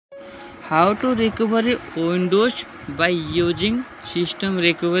How to recover Windows by using System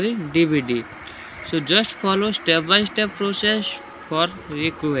Recovery DVD. So just follow step by step process for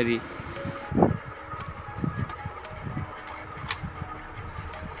recovery.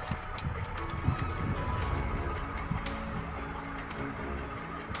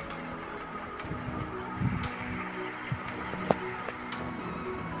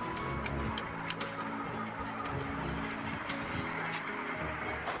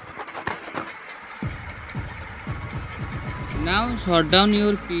 Now shut down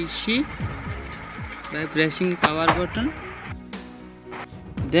your PC by pressing power button.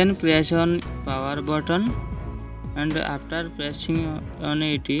 Then press on power button, and after pressing on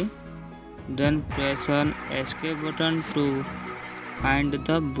it, then press on escape button to find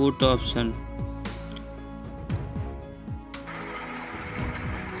the boot option.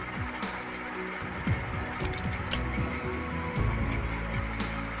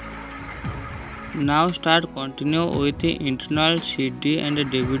 Now continue with the internal CD and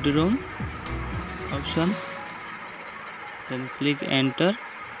DVD-ROM option. Then click enter.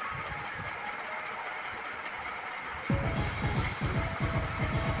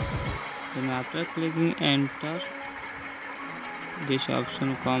 Then after clicking enter, this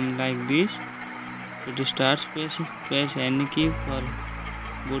option comes like this. To start, press any key for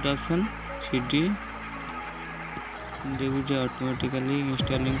boot option. CD and DVD automatically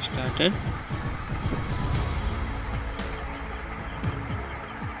installing started.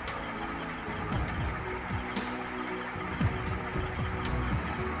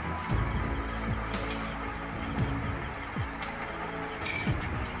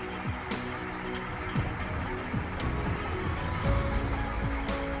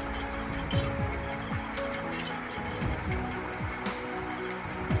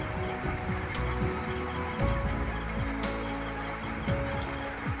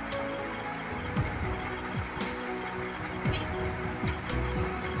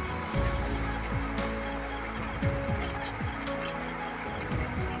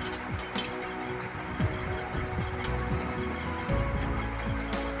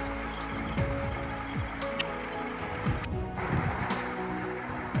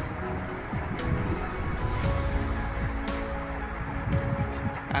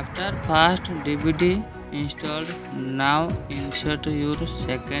 After first DVD installed, now insert your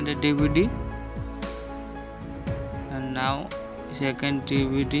second DVD, and now second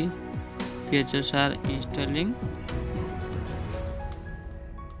DVD features are installing.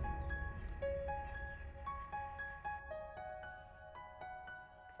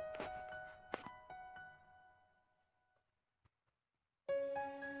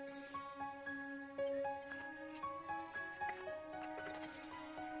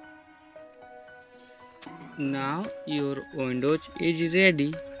 Now your Windows is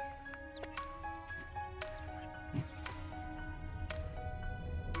ready.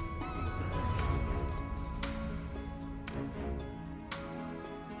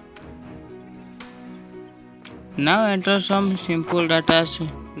 Now enter some simple data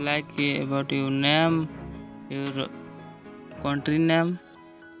like about your name, your country name,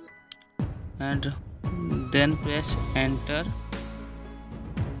 and then press enter.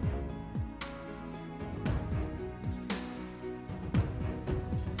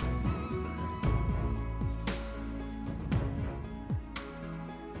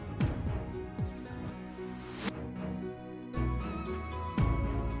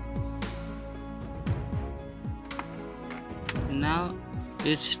 Now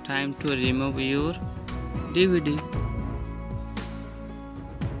it's time to remove your DVD.